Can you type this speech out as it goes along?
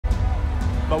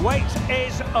The wait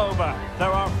is over. There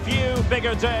are few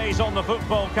bigger days on the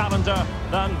football calendar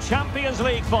than Champions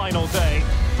League final day.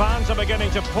 Fans are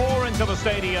beginning to pour into the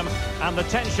stadium and the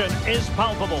tension is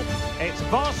palpable. It's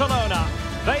Barcelona.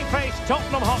 They face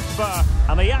Tottenham Hotspur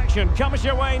and the action comes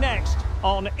your way next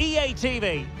on EA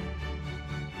TV.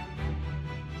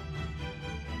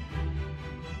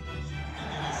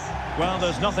 Well,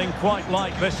 there's nothing quite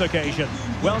like this occasion.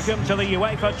 Welcome to the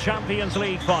UEFA Champions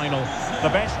League final. The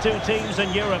best two teams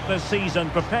in Europe this season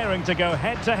preparing to go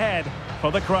head-to-head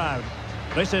for the crowd.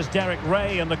 This is Derek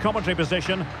Ray in the commentary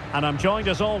position, and I'm joined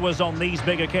as always on these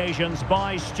big occasions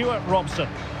by Stuart Robson.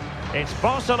 It's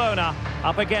Barcelona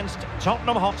up against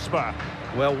Tottenham Hotspur.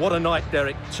 Well, what a night,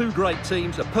 Derek. Two great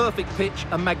teams, a perfect pitch,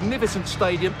 a magnificent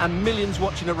stadium and millions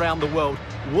watching around the world.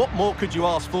 What more could you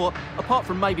ask for, apart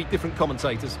from maybe different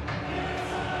commentators?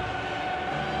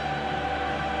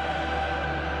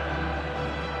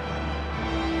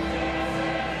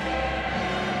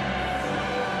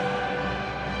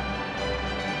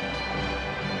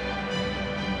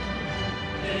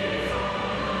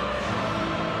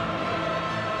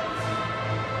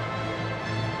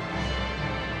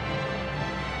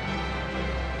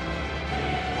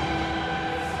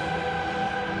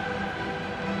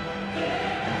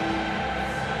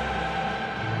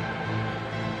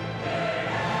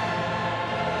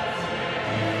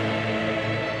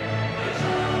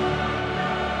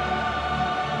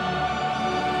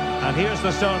 And here's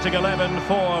the starting 11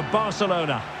 for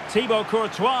Barcelona. Thibaut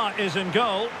Courtois is in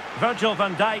goal. Virgil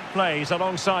van Dijk plays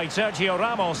alongside Sergio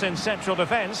Ramos in central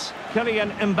defence.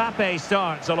 Kylian Mbappe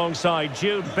starts alongside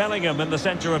Jude Bellingham in the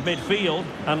centre of midfield.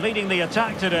 And leading the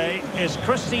attack today is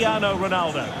Cristiano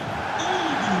Ronaldo.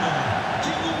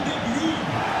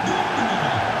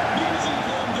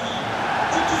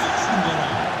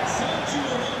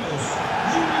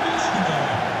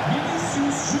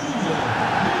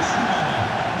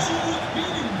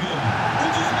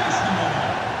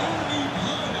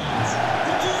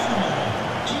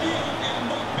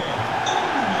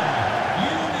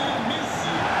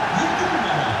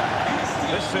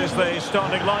 This is the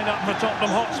starting lineup for Tottenham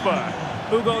Hotspur.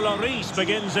 Hugo Lloris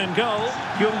begins in goal.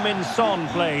 Heung-min Son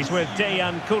plays with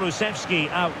Dejan Kulusevski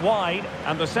out wide.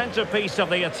 And the centrepiece of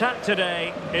the attack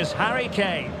today is Harry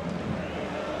Kane.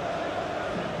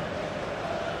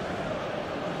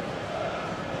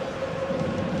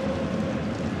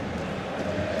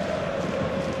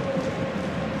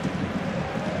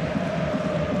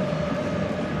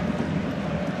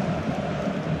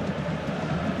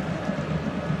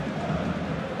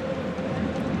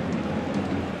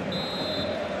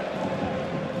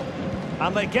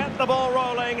 And they get the ball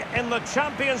rolling in the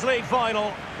Champions League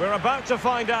final. We're about to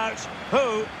find out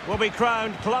who will be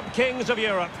crowned Club Kings of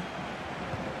Europe.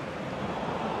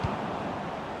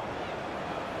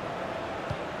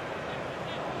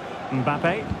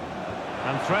 Mbappe.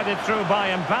 And threaded through by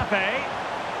Mbappe.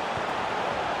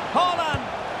 Haaland.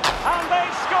 And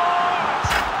they've scored!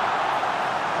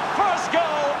 First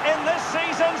goal in this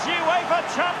season's UEFA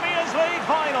Champions League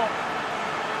final.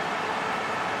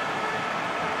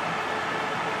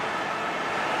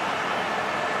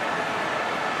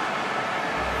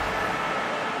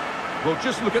 Well,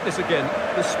 just look at this again.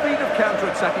 The speed of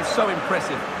counter-attack is so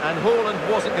impressive, and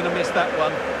Haaland wasn't going to miss that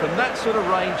one. From that sort of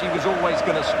range, he was always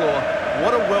going to score.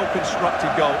 What a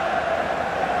well-constructed goal.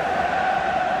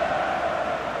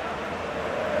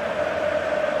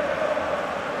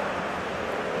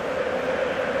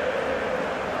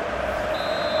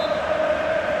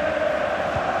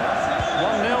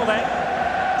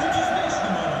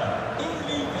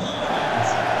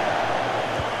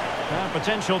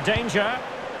 Potential danger.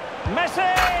 Messi!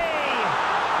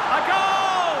 A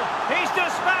goal! He's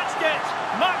dispatched it,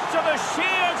 much to the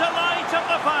sheer delight of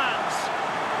the fans.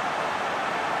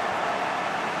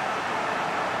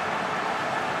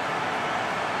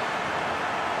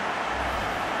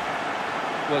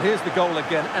 Well, here's the goal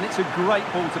again, and it's a great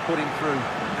ball to put him through.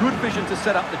 Good vision to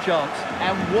set up the chance.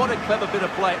 And what a clever bit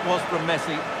of play it was from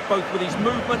Messi, both with his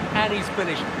movement and his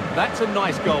finish. That's a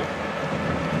nice goal.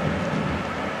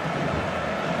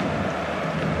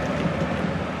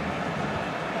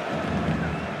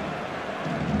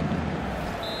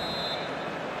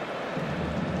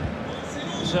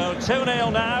 So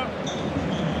 2-0 now.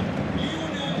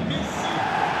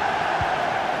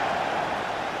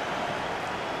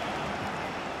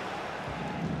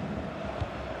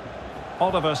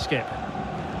 Oliver Skip.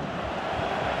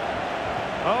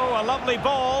 Oh, a lovely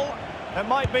ball. It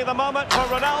might be the moment for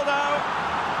Ronaldo.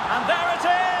 And there it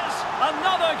is!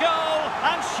 Another goal!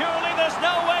 And surely there's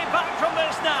no way back from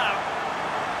this now.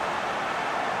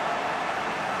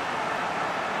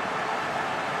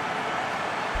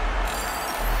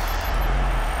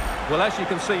 Well, as you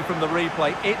can see from the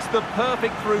replay, it's the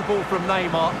perfect through ball from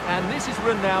Neymar, and this is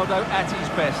Ronaldo at his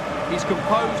best. He's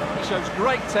composed, he shows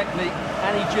great technique,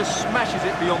 and he just smashes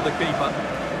it beyond the keeper.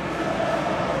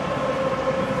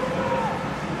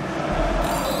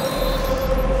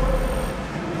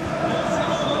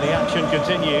 The action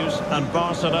continues, and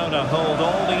Barcelona hold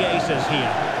all the aces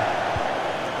here.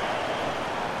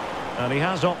 And he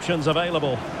has options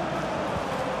available.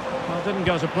 Well, didn't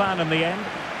go to plan in the end.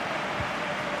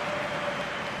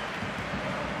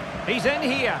 He's in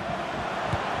here.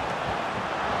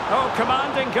 Oh,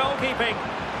 commanding goalkeeping.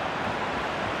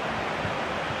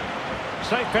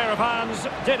 Safe pair of hands,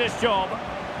 did his job.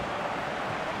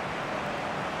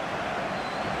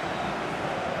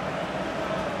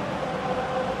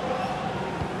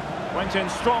 Went in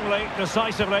strongly,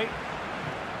 decisively.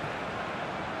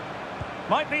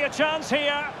 Might be a chance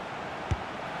here.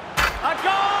 A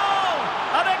goal!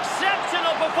 An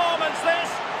exceptional performance this.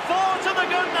 4 to the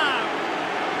good now.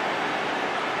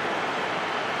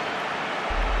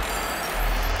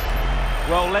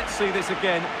 Well, let's see this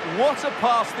again. What a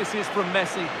pass this is from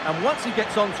Messi. And once he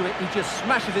gets onto it, he just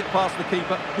smashes it past the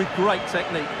keeper with great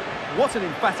technique. What an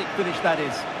emphatic finish that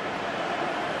is.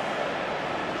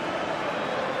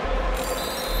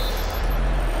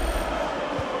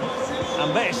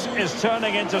 And this is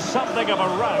turning into something of a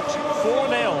rout.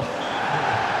 4-0.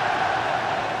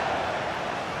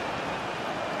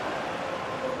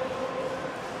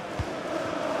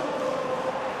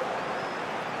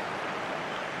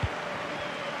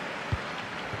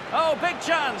 Oh, big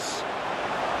chance.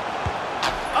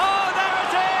 Oh, there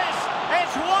it is!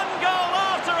 It's one goal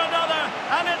after another,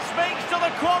 and it speaks to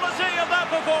the quality of that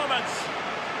performance.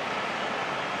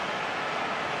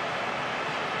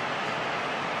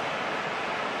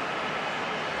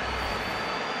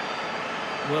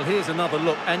 Well, here's another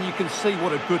look, and you can see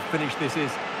what a good finish this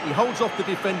is. He holds off the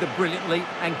defender brilliantly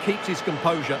and keeps his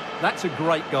composure. That's a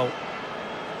great goal.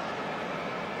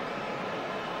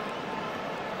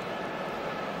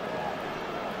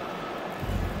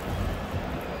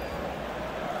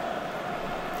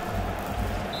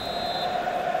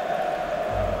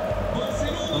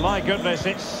 My goodness,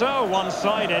 it's so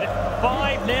one-sided.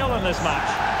 5-0 in this match.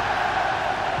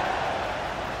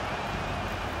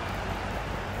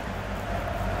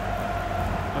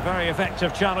 A very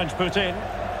effective challenge put in.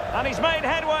 And he's made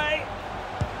headway.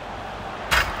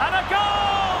 And a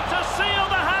goal to seal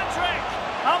the hat-trick.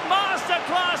 A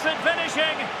masterclass in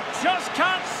finishing. Just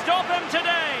can't stop him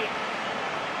today.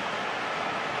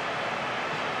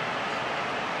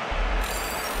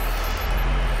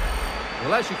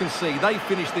 Well, as you can see, they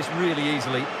finish this really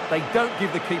easily. They don't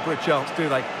give the keeper a chance, do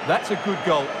they? That's a good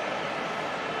goal.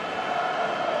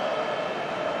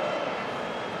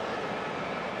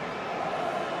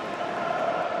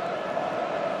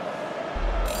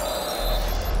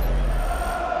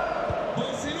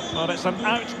 Well, it's an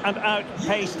out-and-out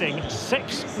pasting.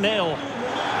 6-0.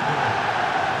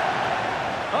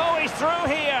 Oh, he's through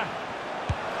here.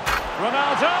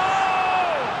 Ronaldo!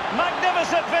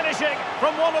 Magnificent finishing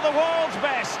from one of the world's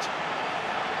best.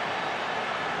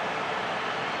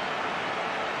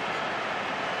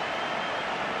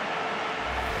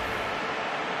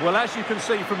 Well, as you can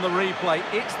see from the replay,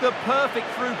 it's the perfect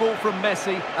through ball from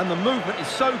Messi, and the movement is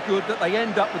so good that they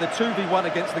end up with a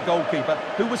 2v1 against the goalkeeper,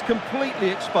 who was completely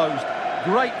exposed.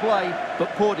 Great play,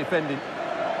 but poor defending.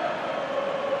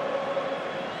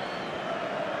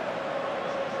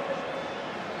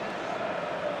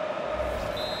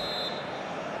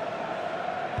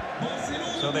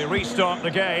 So they restart the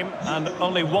game, and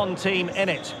only one team in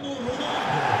it.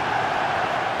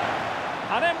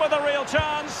 And in with a real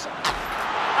chance.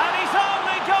 And he's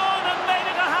only gone and made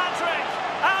it a hat-trick.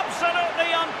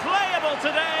 Absolutely unplayable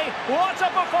today. What a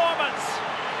performance.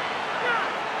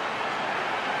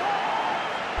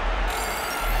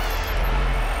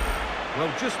 Well,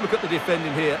 just look at the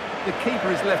defending here. The keeper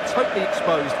is left totally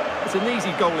exposed. It's an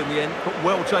easy goal in the end, but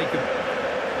well taken.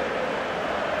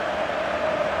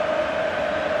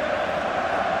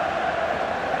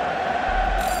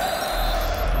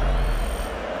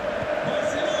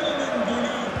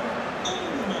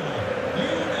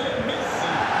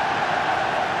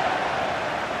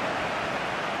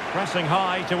 Pressing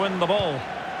high to win the ball.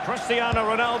 Cristiano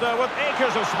Ronaldo with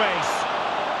acres of space.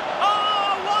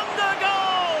 Oh, wonder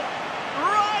goal!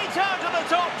 Right out of the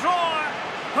top drawer.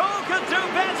 Who could do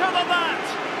better than that?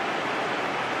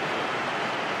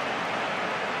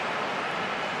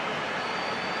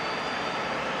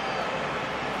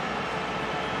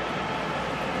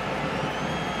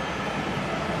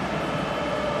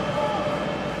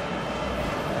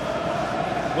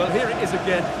 Well, here it is goes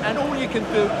again, and all you can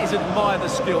do is admire the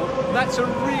skill. That's a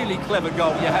really clever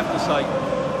goal, you have to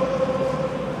say.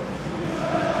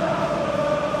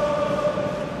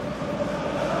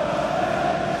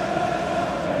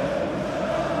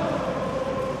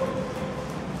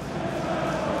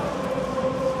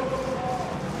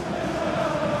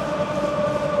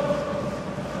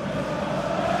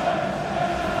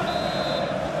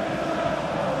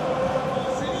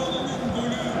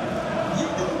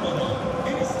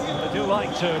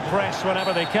 Like to press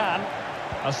whenever they can.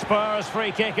 A Spurs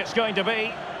free kick it's going to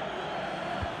be.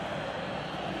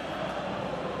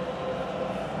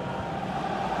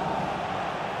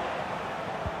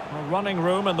 A running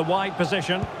room in the wide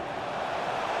position.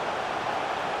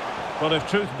 But if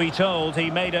truth be told,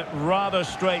 he made it rather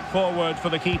straightforward for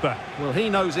the keeper. Well, he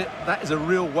knows it. That is a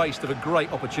real waste of a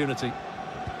great opportunity.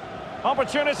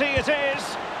 Opportunity it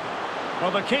is. Well,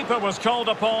 the keeper was called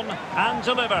upon and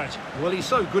delivered. Well, he's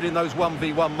so good in those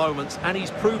 1v1 moments, and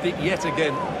he's proved it yet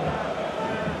again.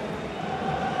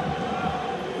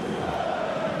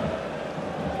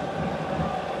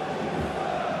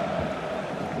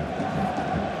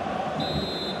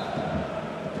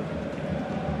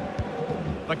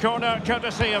 The corner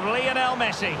courtesy of Lionel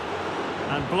Messi.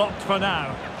 And blocked for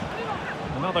now.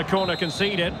 Another corner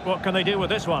conceded. What can they do with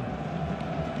this one?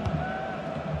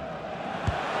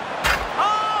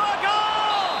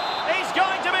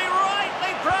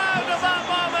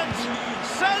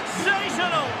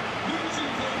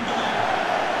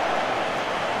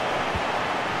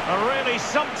 A really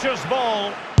sumptuous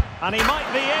ball, and he might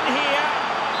be in here.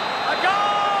 A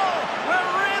goal!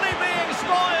 We're really being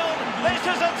spoiled. This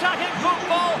is attacking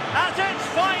football at its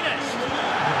finest.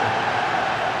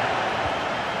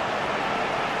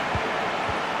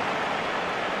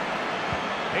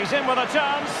 He's in with a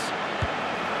chance.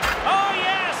 Oh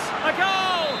yes, a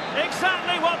goal!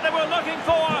 Exactly what they were looking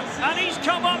for, and he's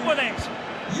come up with it.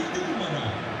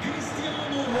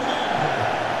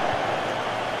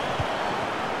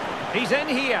 He's in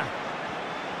here.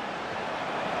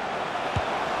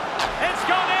 It's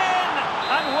gone in!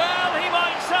 And well, he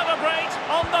might celebrate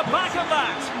on the back of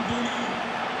that.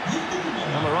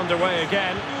 And we're underway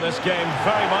again. This game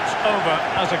very much over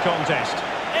as a contest.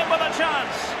 In with a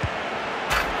chance.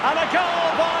 And a goal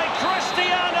by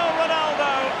Cristiano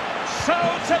Ronaldo. So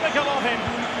typical of him.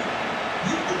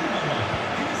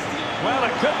 Well,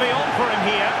 it could be on for him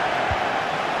here.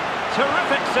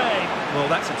 Terrific save. Well,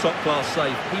 that's a top-class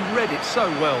save. He read it so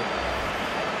well.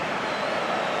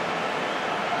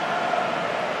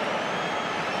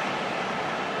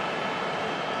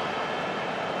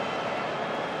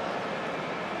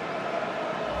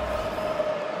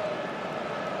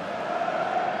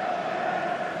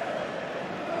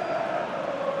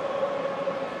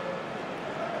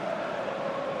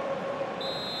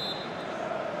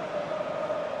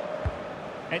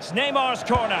 It's Neymar's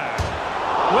corner.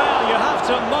 Well, you have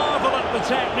to marvel at the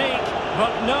technique,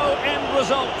 but no end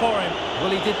result for him.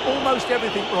 Well, he did almost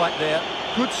everything right there.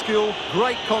 Good skill,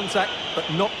 great contact,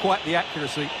 but not quite the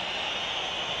accuracy.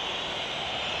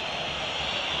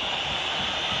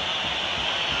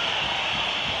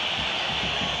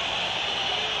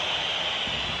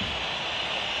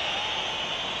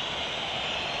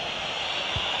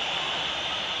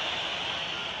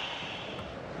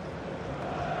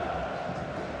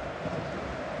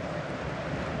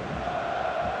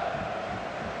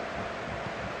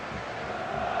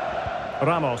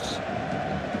 Ramos.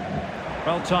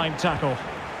 Well-timed tackle.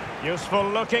 Useful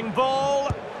looking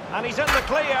ball. And he's in the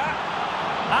clear.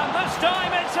 And this time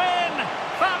it's in.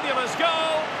 Fabulous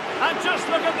goal. And just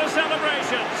look at the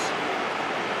celebrations.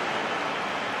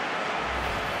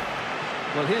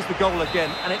 Well, here's the goal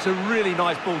again, and it's a really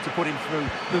nice ball to put him through.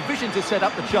 The vision to set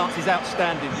up the chance is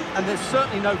outstanding, and there's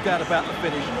certainly no doubt about the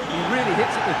finish. He really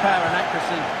hits it with power and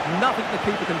accuracy. Nothing the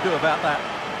keeper can do about that.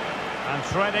 And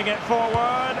threading it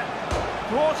forward.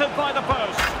 Thwarted by the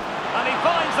post. And he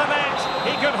finds the net.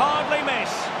 He could hardly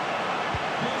miss.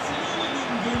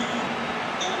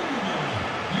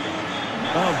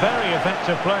 Oh, very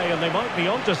effective play, and they might be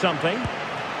onto something.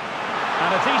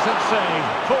 And a decent save.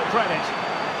 Full credit.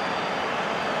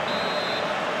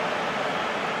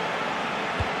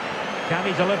 Can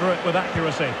he deliver it with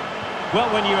accuracy? Well,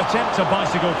 when you attempt a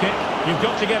bicycle kick, you've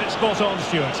got to get it spot on,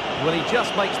 Stuart. Well, he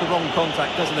just makes the wrong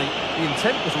contact, doesn't he? The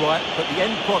intent was right, but the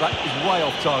end product is way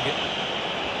off target.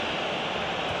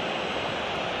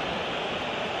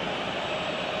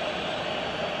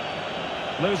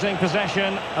 Losing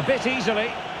possession a bit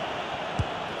easily.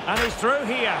 And he's through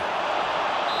here.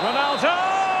 Ronaldo!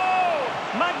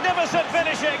 Magnificent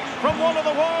finishing from one of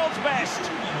the world's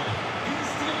best.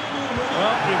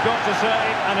 Well, you've got to say,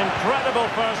 an incredible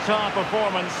first-half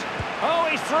performance. Oh,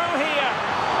 he's through here.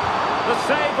 The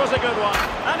save was a good one.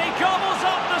 And he gobbles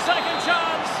up the second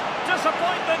chance.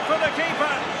 Disappointment for the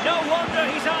keeper. No wonder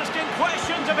he's asking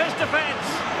questions of his defence.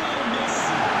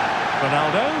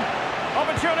 Ronaldo.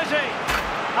 Opportunity.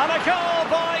 And a goal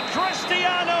by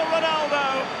Cristiano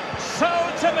Ronaldo. So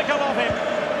typical of him.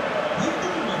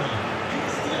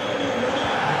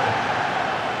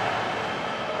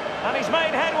 And he's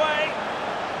made headway.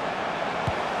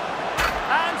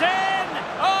 And in!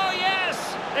 Oh,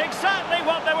 yes! Exactly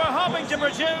what they were hoping to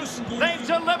produce. They've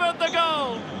delivered the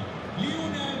goal.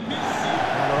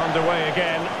 And we're underway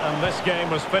again, and this game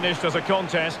was finished as a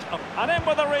contest. And in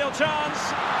with a real chance.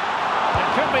 It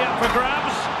could be up for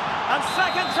grabs. And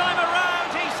second time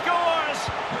around, he scores.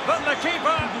 But the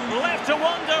keeper left to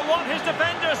wonder what his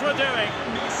defenders were doing.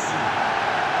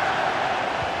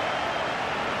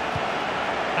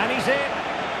 And he's in.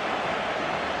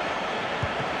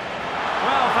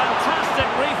 Well, fantastic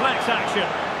reflex action.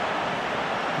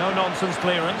 No-nonsense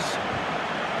clearance.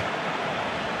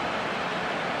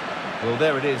 Well,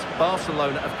 there it is.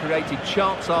 Barcelona have created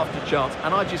chance after chance,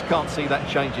 and I just can't see that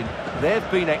changing. They've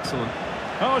been excellent.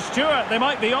 Oh, Stuart, they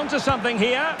might be onto something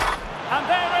here. And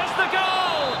there is the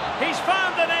goal! He's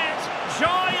found the net.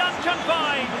 Joy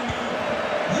unconfined.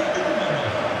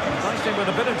 Racing with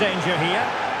a bit of danger here.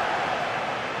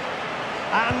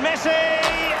 And Messi!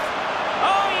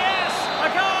 Oh, yes! A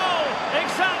goal!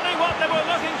 Exactly what they were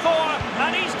looking for,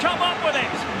 and he's come up with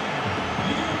it.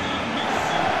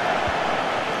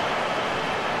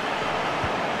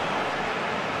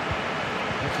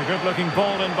 It's a good-looking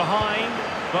ball in behind,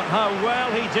 but how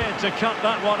well he did to cut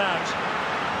that one out.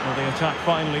 Well, the attack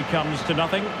finally comes to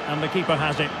nothing, and the keeper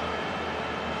has it.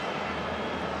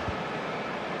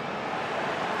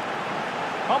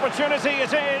 Opportunity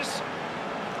it is.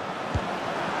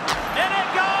 In it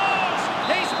goes!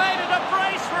 He's made it a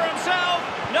brace for himself.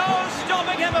 No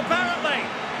stopping him, apparently.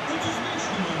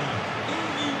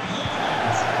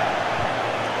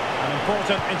 An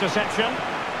important interception.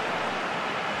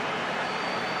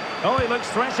 Oh, he looks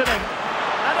threatening.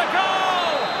 And a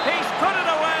goal! He's put it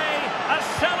away. A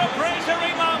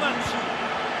celebratory moment.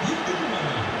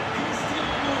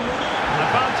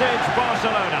 Advantage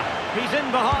Barcelona. He's in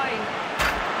behind.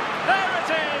 There it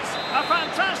is. A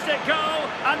fantastic goal.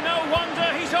 And no wonder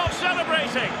he's off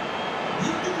celebrating.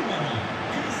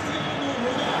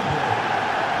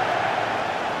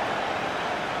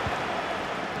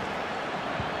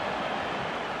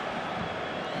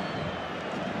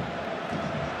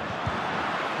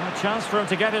 A chance for him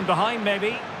to get in behind,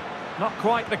 maybe. Not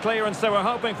quite the clearance they were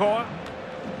hoping for.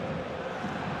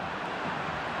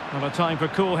 Well, a time for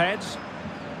cool heads.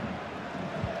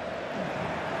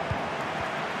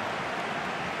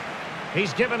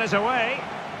 He's given it away.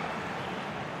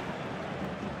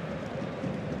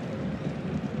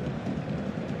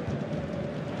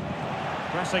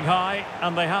 Pressing high,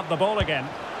 and they have the ball again.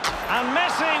 And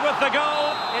Messi with the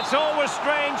goal. It's always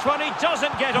strange when he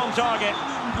doesn't get on target.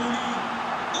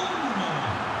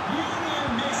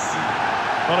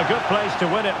 Well, a good place to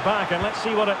win it back, and let's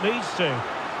see what it leads to.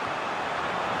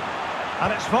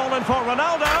 And it's fallen for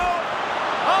Ronaldo.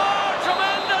 Oh,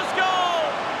 tremendous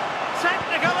goal!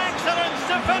 Technical excellence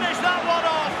to finish that one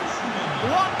off.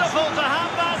 Wonderful to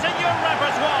have that in your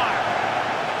repertoire.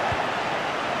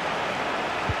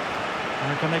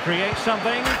 And can they create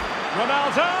something?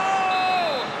 Ronaldo!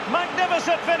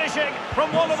 Magnificent finishing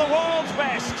from one of the world's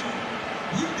best.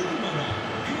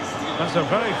 That's a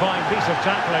very fine piece of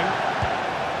tackling.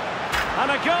 And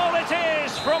a goal it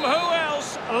is from who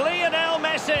else? Lionel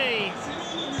Messi.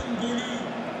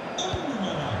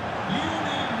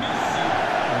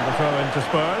 And the throw into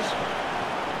Spurs.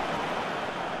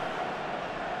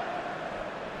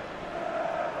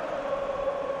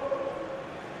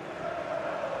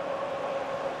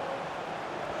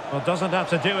 Well, doesn't have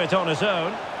to do it on his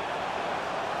own.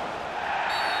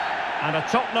 And a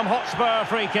Tottenham Hotspur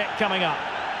free kick coming up.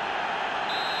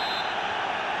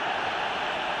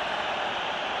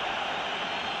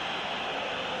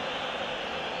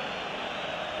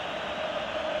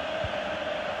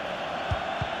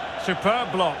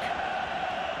 Superb block.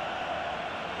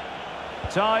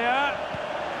 Dyer.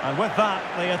 And with that,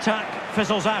 the attack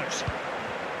fizzles out.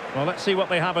 Well, let's see what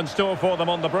they have in store for them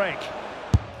on the break.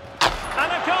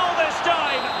 And a goal this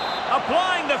time.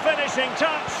 Applying the finishing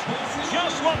touch.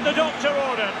 Just what the doctor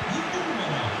ordered.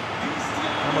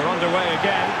 And we're underway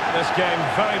again. This game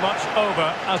very much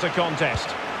over as a contest.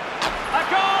 A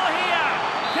goal here.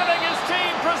 Giving his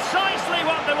team precisely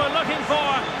what they were looking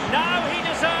for. Now he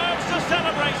deserves to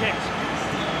celebrate it.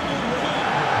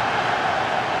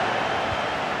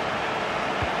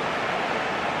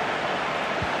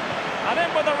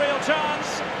 with a real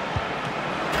chance.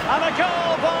 And a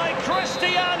goal by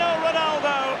Cristiano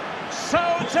Ronaldo. So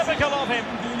typical of him.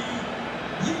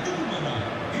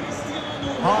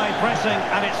 High pressing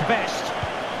at its best.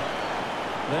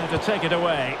 There to take it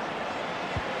away.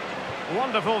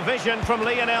 Wonderful vision from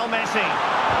Lionel Messi.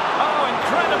 Oh,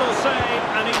 incredible save,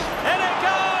 and in it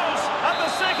goes! At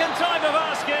the second time of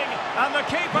asking, and the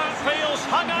keeper feels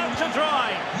hung out to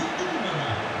dry.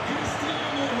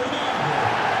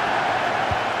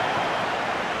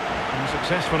 And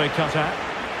successfully cut out.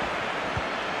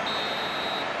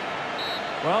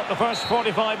 Well, the first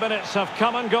 45 minutes have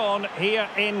come and gone here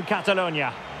in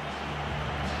Catalonia.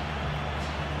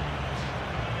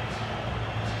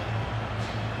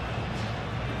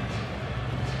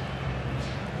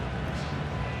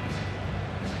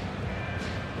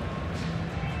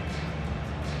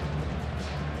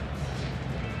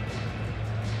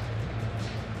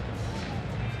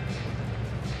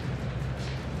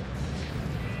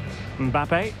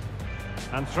 Mbappe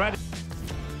and thread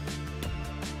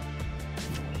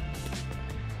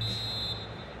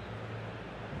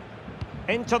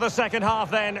into the second half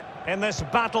then in this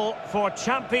battle for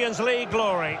Champions League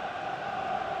glory.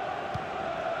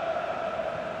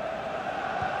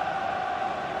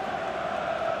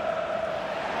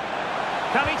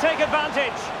 Can he take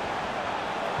advantage?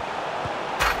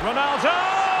 Ronaldo!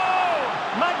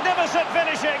 Magnificent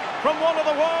finishing from one of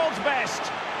the world's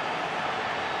best.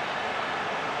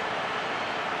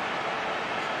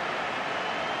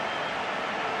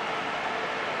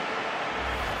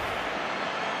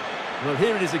 Well,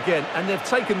 here it is again, and they've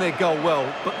taken their goal well,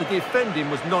 but the defending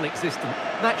was non-existent.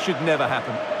 That should never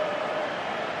happen.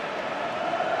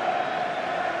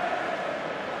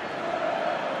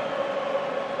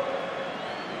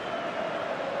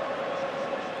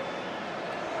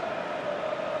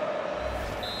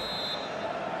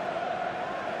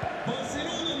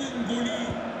 Barcelona'nın golü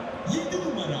 7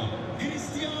 numara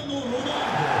Cristiano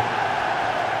Ronaldo.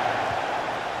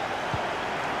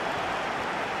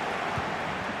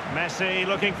 Messi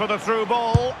looking for the through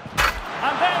ball.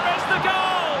 And there is the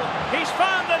goal! He's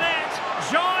found the net.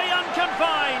 Joy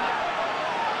unconfined.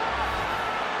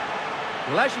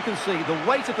 Well, as you can see, the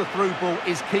weight of the through ball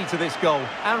is key to this goal.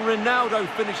 And Ronaldo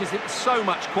finishes it with so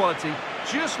much quality.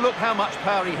 Just look how much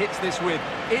power he hits this with.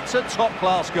 It's a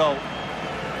top-class goal.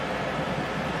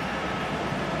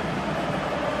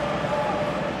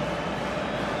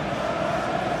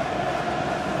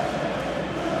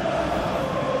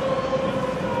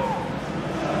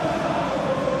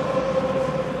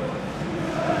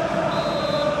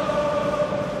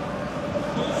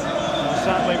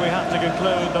 Sadly, we have to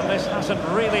conclude that this hasn't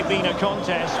really been a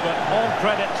contest, but all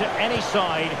credit to any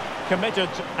side committed.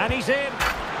 And he's in.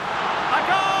 A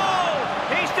goal!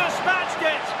 He's dispatched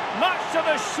it, much to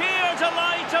the sheer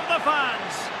delight of the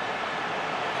fans.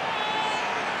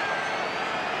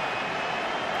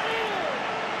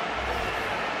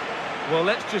 Well,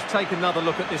 let's just take another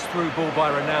look at this through ball by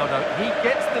Ronaldo. He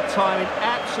gets the timing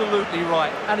absolutely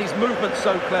right, and his movement's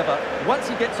so clever. Once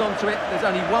he gets onto it, there's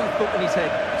only one thought in his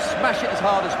head. Smash it as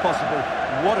hard as possible.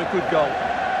 What a good goal.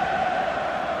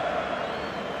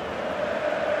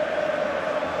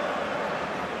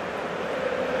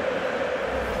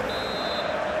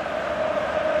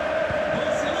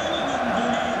 Barcelona'nın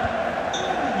golü 10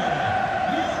 numara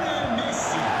Lionel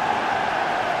Messi.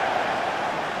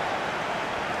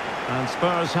 And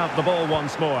Spurs have the ball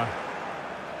once more.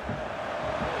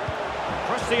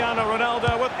 Cristiano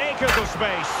Ronaldo with acres of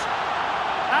space.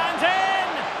 And in!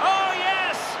 Oh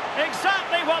yes!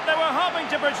 Exactly what they were hoping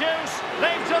to produce.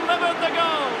 They've delivered the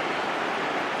goal.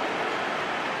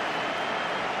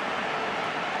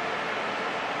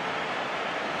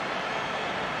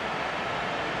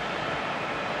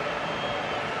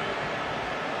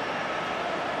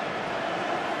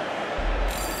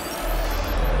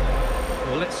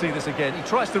 Well, let's see this again. He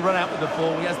tries to run out with the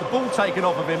ball. He has the ball taken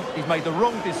off of him. He's made the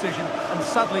wrong decision, and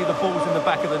suddenly the ball's in the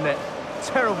back of the net.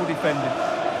 Terrible defending.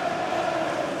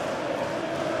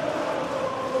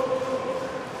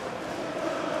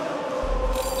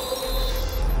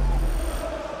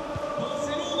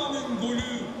 Barcelona'nın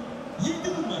golü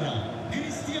 7 numara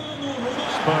Cristiano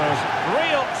Ronaldo. Spurs,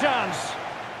 real chance.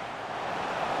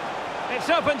 It's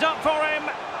opened up for him.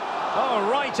 Oh,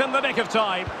 right in the nick of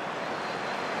time.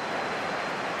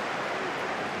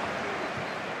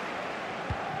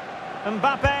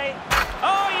 Mbappe.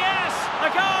 Oh, yes! A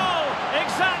goal!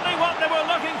 Exactly what they were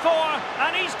looking for,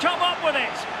 and he's come up with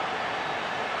it.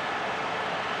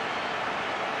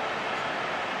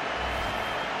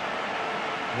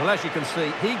 Well, as you can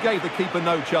see, he gave the keeper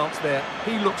no chance there.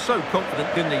 He looked so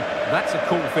confident, didn't he? That's a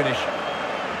cool finish.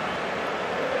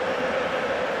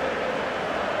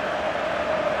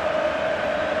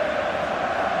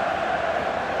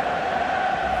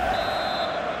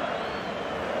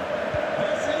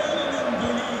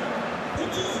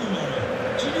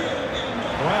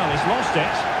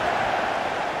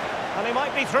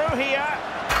 might be through here.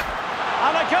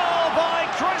 And a goal by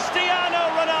Cristiano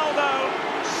Ronaldo.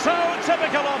 So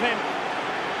typical of him.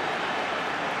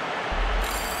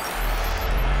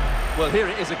 Well, here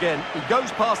it is again. He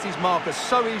goes past his marker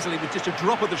so easily with just a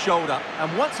drop of the shoulder.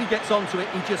 And once he gets onto it,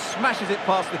 he just smashes it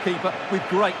past the keeper with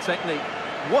great technique.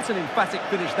 What an emphatic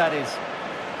finish that is.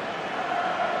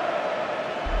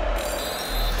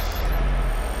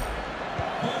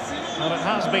 Well, it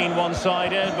has been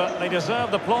one-sided, but they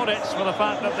deserve the plaudits for the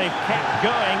fact that they've kept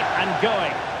going and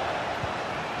going.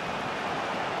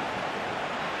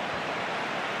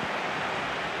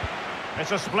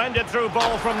 It's a splendid through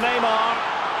ball from Neymar.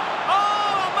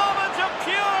 Oh, a moment of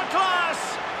pure class!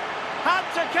 Had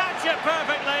to catch it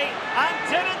perfectly, and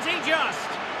didn't he just?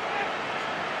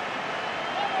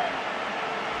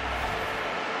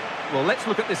 Well, let's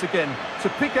look at this again. To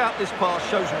pick out this pass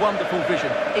shows wonderful vision.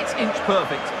 It's inch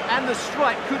perfect, and the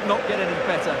strike could not get any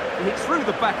better. He hits through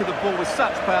the back of the ball with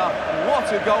such power. What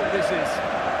a goal this is.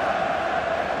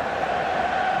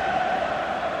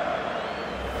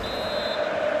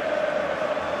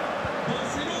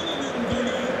 Barcelona'nın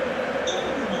golü 10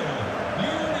 numara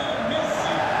Lionel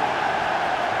Messi.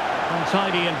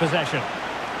 Untidy in possession.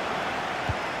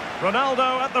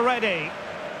 Ronaldo at the ready.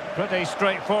 Pretty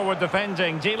straightforward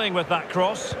defending, dealing with that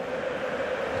cross.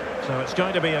 So it's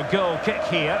going to be a goal kick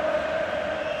here.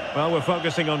 Well, we're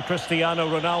focusing on Cristiano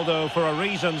Ronaldo for a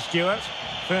reason, Stuart.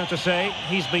 Fair to say,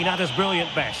 he's been at his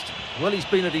brilliant best. Well, he's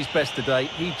been at his best today.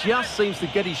 He just seems to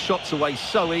get his shots away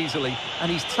so easily,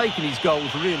 and he's taken his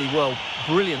goals really well.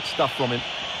 Brilliant stuff from him.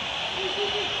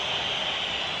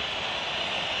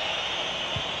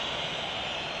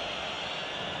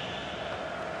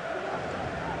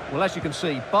 Well, as you can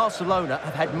see, Barcelona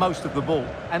have had most of the ball,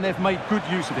 and they've made good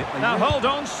use of it. Now, hold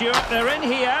on, Stuart. They're in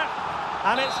here.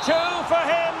 And it's 2 for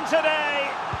him today.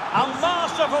 A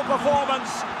masterful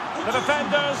performance. The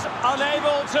defenders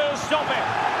unable to stop it.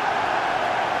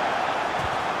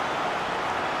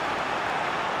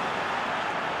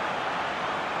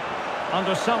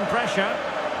 Under some pressure.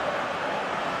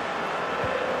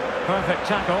 Perfect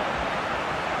tackle.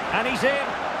 And he's in.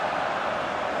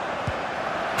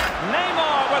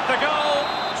 Neymar with the goal.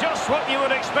 Just what you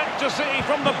would expect to see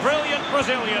from the brilliant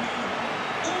Brazilian.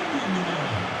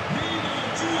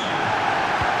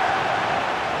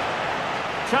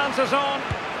 Chances on.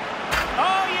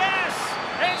 Oh, yes!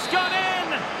 It's gone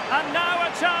in! And now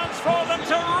a chance for them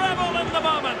to revel in the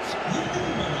moment.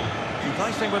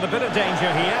 Facing with a bit of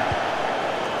danger here.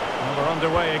 Well, we're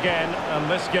underway again,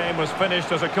 and this game was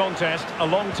finished as a contest a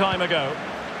long time ago.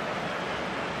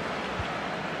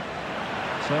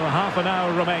 So half an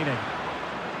hour remaining.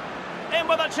 In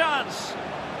with a chance.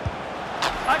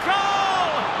 A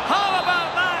goal! How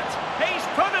about that? He's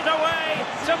put it away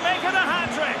to make it a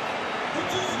hat-trick.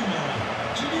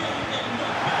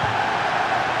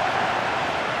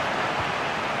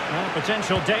 Well,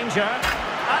 potential danger.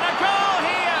 And a goal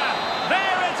here!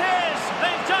 There it is!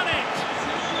 They've done it!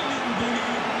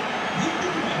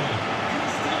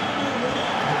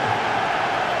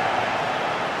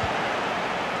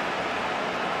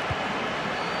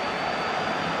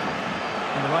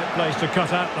 In the right place to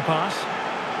cut out the pass.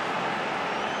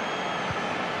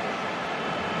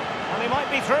 And he might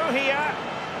be through here.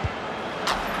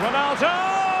 Ronaldo!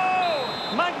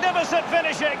 Magnificent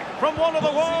finishing from one of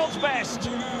the world's best.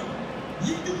 7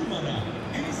 numara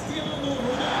Cristiano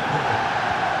Ronaldo.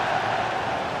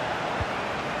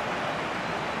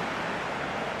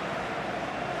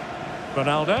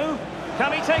 Ronaldo,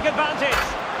 can he take advantage?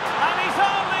 And he's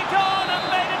only gone and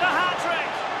made it a hat-trick.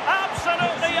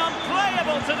 Absolutely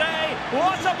unplayable today.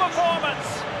 What a performance.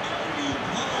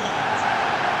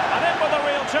 And in with a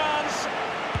real chance.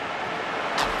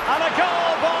 And a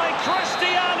goal by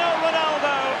Cristiano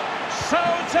Ronaldo. So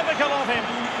typical of him.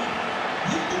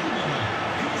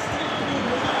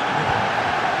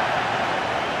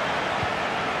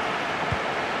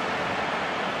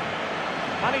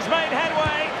 And he's made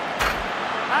headway.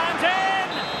 And in!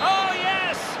 Oh,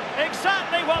 yes!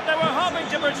 Exactly what they were hoping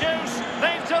to produce.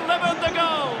 They've delivered the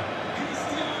goal.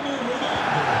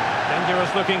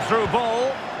 Dangerous looking through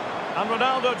ball. And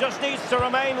Ronaldo just needs to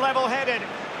remain level-headed.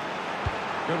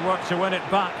 Good work to win it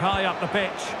back high up the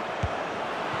pitch.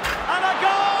 And a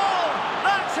goal!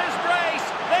 That's his brace.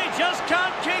 They just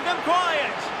can't keep him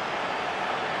quiet.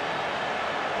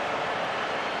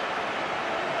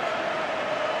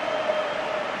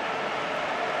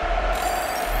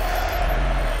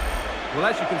 Well,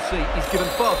 as you can see, he's given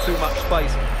far too much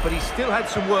space, but he's still had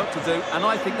some work to do, and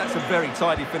I think that's a very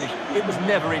tidy finish. It was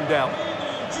never in doubt.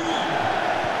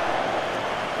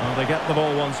 Well, they get the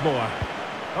ball once more.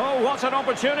 Oh, what an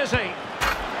opportunity.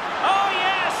 Oh,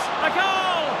 yes! A goal!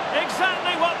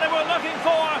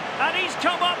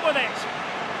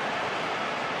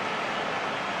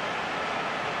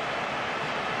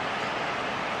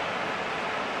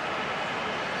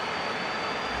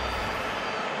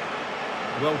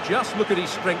 Well, just look at his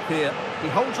strength here. He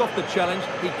holds off the challenge,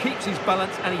 he keeps his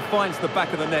balance, and he finds the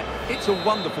back of the net. It's a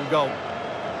wonderful goal.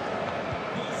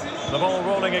 The ball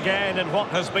rolling again in what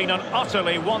has been an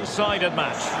utterly one-sided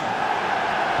match.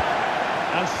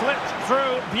 And slipped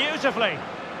through beautifully.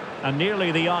 And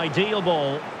nearly the ideal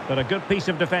ball, but a good piece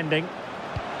of defending.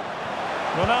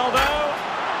 Ronaldo,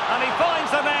 and he finds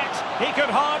the net. He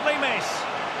could hardly miss.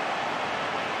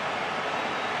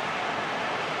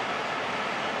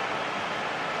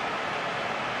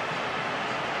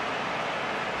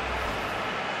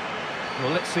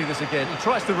 Well, let's see this again. He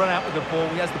tries to run out with the ball.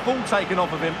 He has the ball taken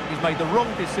off of him. He's made the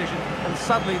wrong decision, and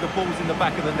suddenly the ball's in the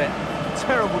back of the net.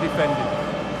 Terrible defending.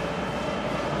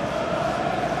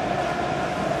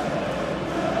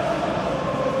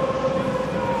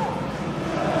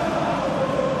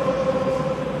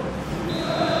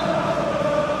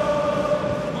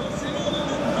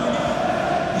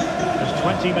 There's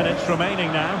 20 minutes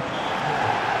remaining now.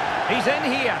 He's in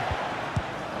here.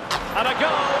 And a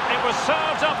goal. It was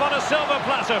served up on a silver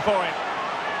platter for him.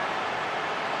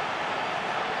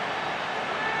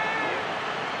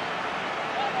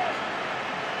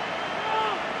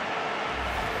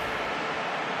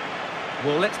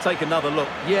 Well, let's take another look.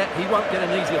 Yeah, he won't get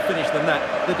an easier finish than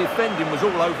that. The defending was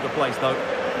all over the place, though.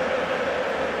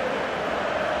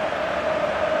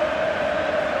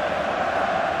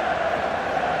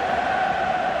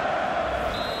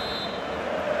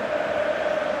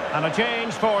 And a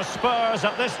change for Spurs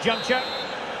at this juncture.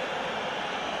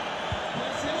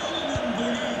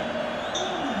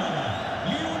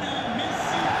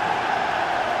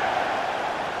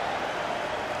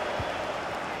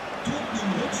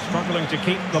 Struggling to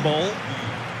keep the ball.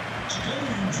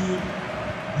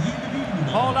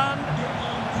 Holland.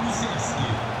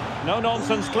 No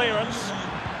nonsense clearance.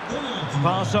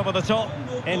 Pass over the top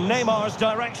in Neymar's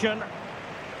direction.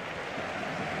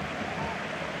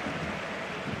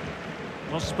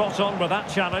 Well, spot on with that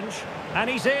challenge. And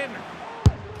he's in.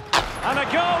 And a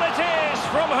goal it is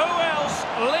from who else?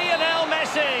 Lionel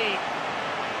Messi.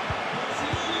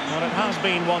 Well, it has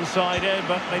been one-sided,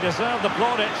 but they deserve the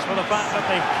plaudits for the fact that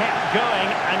they've kept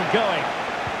going and going.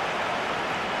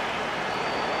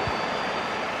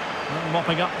 Well,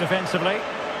 mopping up defensively.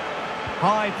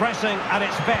 High pressing at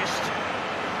its best.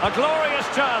 A glorious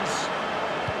chance.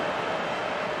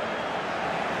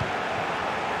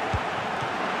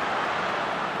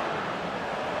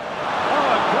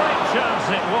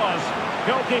 It was.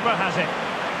 Goalkeeper has it.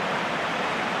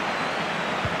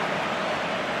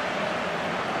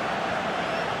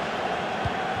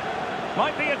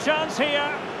 Might be a chance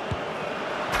here.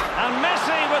 And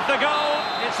Messi with the goal.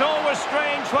 It's always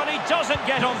strange when he doesn't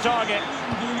get on target.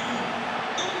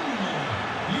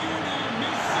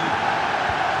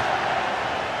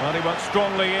 Well, he went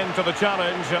strongly into the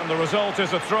challenge, and the result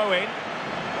is a throw-in.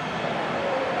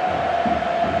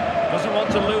 Doesn't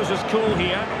want to lose his cool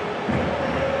here.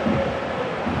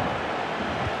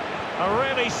 A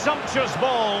really sumptuous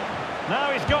ball.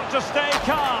 Now he's got to stay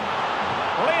calm.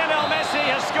 Lionel Messi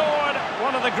has scored.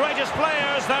 One of the greatest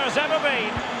players there's ever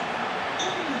been.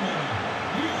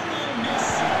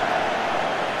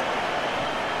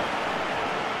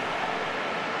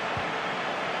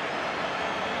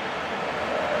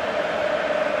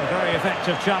 A very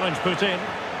effective challenge put in.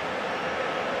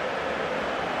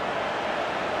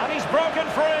 And he's broken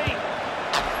free.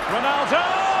 Ronaldo!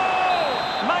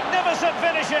 Magnificent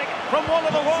finishing from one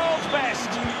of the world's best.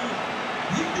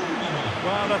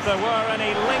 Well, if there were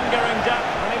any lingering doubt,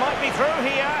 and he might be through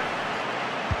here.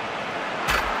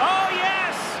 Oh,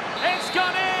 yes! It's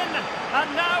gone in!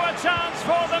 And now a chance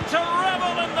for them to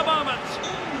revel in the moment.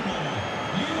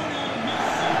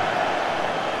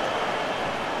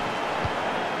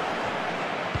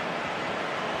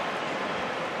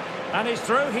 And he's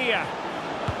through here.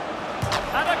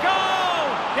 And a goal!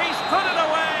 He's put it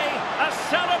away! A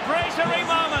celebratory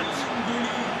moment.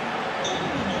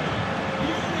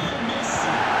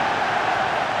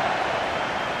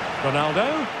 Ronaldo.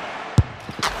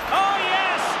 Oh,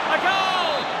 yes! A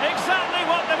goal! Exactly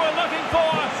what they were looking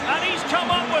for, and he's come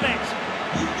up with it.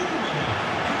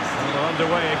 Well,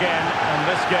 underway again, and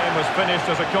this game was finished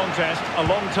as a contest a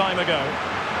long time ago.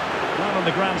 Well, in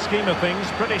the grand scheme of things,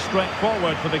 pretty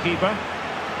straightforward for the keeper.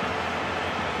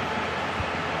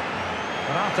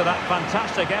 But after that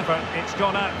fantastic effort, it's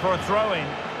gone out for a throw-in.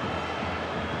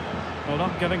 Well,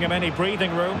 not giving him any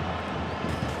breathing room.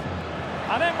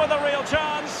 And in with a real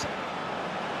chance.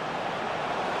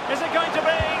 Is it going to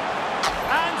be?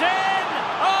 And in!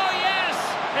 Oh, yes!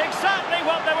 Exactly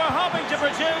what they were hoping to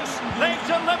produce. They've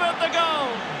delivered the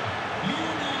goal.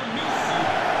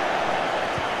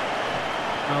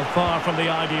 Well, far from the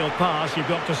ideal pass, you've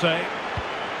got to say.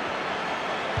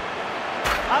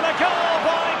 And a goal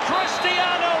by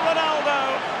Cristiano Ronaldo.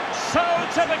 So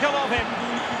typical of him.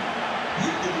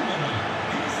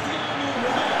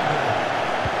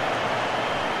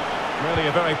 Really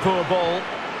a very poor ball.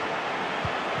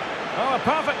 Oh, a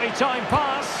perfectly timed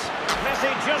pass.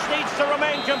 Messi just needs to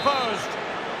remain composed.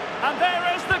 And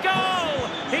there is the goal!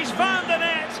 He's found the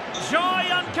net. Joy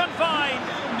unconfined.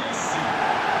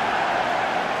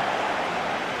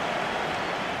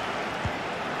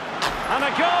 And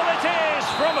a goal it is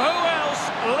from who else?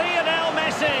 Lionel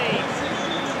Messi.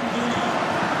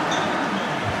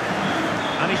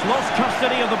 And he's lost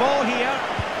custody of the ball here.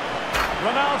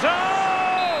 Ronaldo!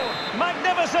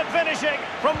 Magnificent finishing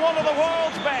from one of the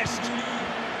world's best.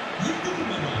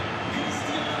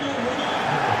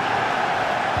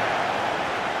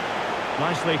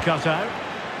 Nicely cut out.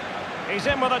 He's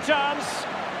in with a chance.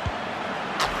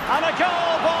 And a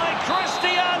goal by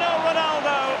Cristiano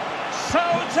Ronaldo. So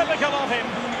typical of him.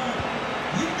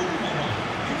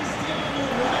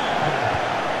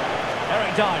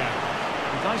 Eric Dyer.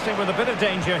 Dicing with a bit of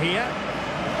danger here.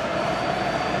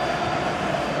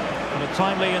 And a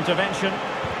timely intervention.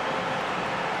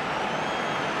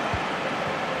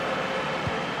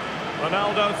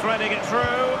 Ronaldo threading it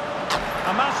through.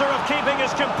 A matter of keeping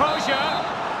his composure.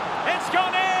 It's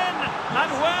gone in! And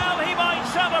well, he might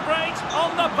celebrate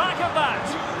on the back of that.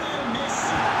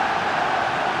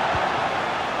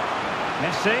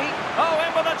 Messi. Oh,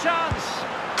 in with a chance.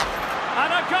 And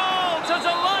a goal to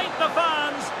delight the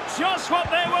fans. Just what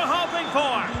they were hoping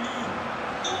for.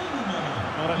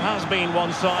 Well, it has been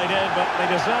one-sided, but they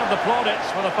deserve the plaudits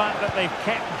for the fact that they've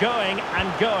kept going and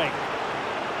going.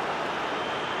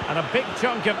 And a big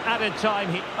chunk of added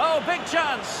time here. Oh, big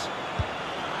chance.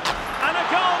 And a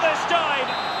goal this time.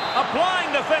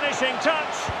 Applying the finishing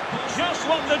touch. Just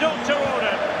what the doctor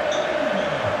ordered.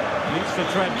 Needs to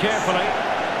tread carefully.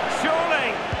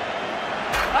 Surely.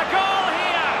 A goal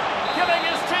here. Giving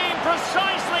his team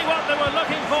precisely what they were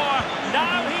looking for.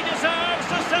 Now he deserves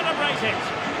to celebrate it.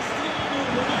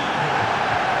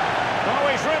 Oh,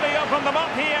 he's really opened them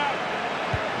up here.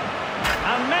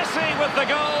 And Messi with the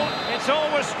goal. It's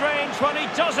always strange when he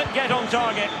doesn't get on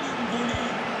target.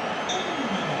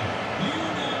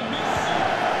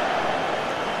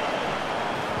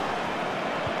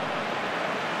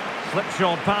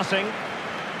 Slipshod passing.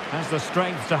 Has the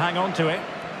strength to hang on to it.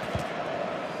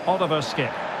 Oliver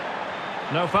skip.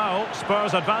 No foul.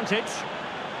 Spurs advantage.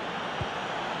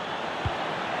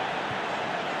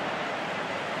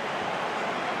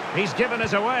 He's given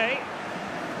us away.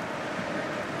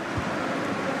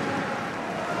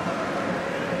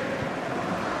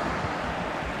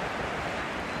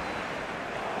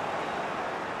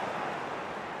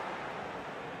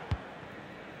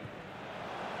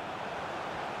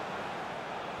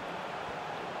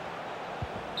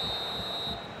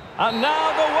 And now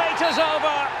the wait is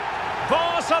over.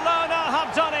 Barcelona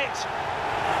have done it.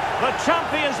 The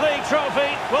Champions League trophy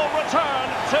will return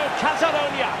to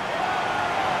Catalonia.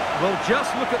 Well,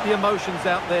 just look at the emotions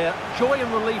out there. Joy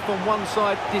and relief on one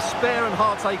side, despair and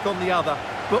heartache on the other.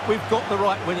 But we've got the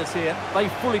right winners here. They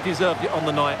fully deserved it on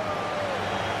the night.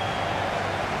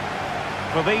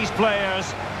 For these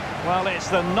players, well, it's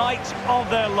the night of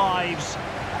their lives.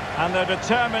 And they're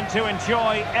determined to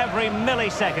enjoy every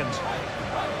millisecond.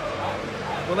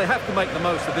 Well, they have to make the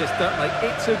most of this, don't they?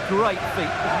 It's a great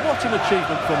feat. What an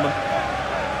achievement from them.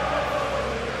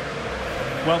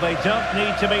 Well, they don't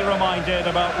need to be reminded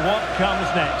about what comes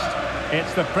next.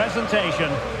 It's the presentation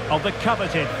of the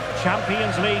coveted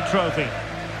Champions League trophy.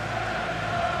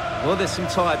 Well, there's some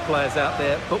tired players out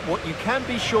there, but what you can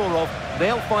be sure of,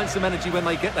 they'll find some energy when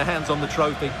they get their hands on the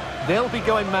trophy. They'll be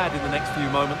going mad in the next few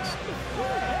moments.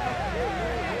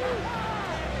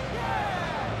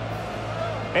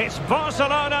 It's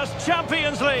Barcelona's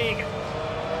Champions League.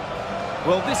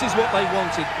 Well, this is what they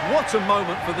wanted. What a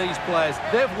moment for these players.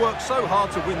 They've worked so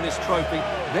hard to win this trophy.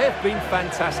 They've been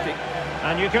fantastic.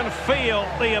 And you can feel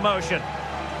the emotion.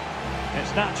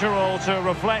 It's natural to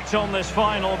reflect on this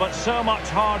final, but so much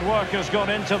hard work has gone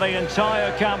into the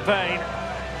entire campaign.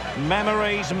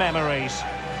 Memories, memories.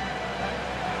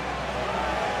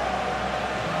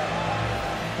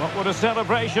 What would a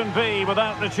celebration be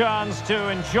without the chance to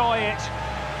enjoy it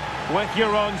with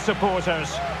your own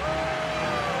supporters?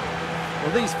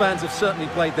 Well, these fans have certainly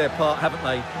played their part, haven't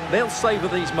they? They'll savour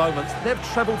these moments. They've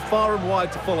travelled far and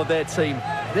wide to follow their team.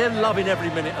 They're loving every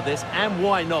minute of this, and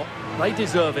why not? They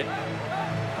deserve it.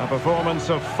 A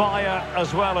performance of fire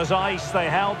as well as ice. They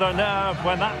held their nerve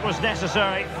when that was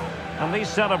necessary. And these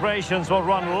celebrations will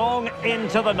run long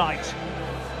into the night.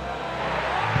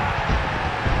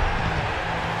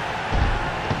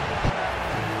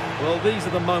 Well, these are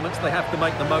the moments they have to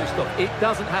make the most of. It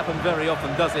doesn't happen very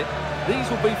often, does it? These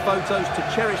will be photos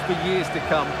to cherish for years to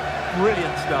come.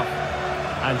 Brilliant stuff.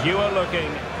 And you are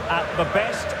looking at the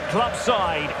best club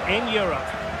side in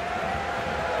Europe.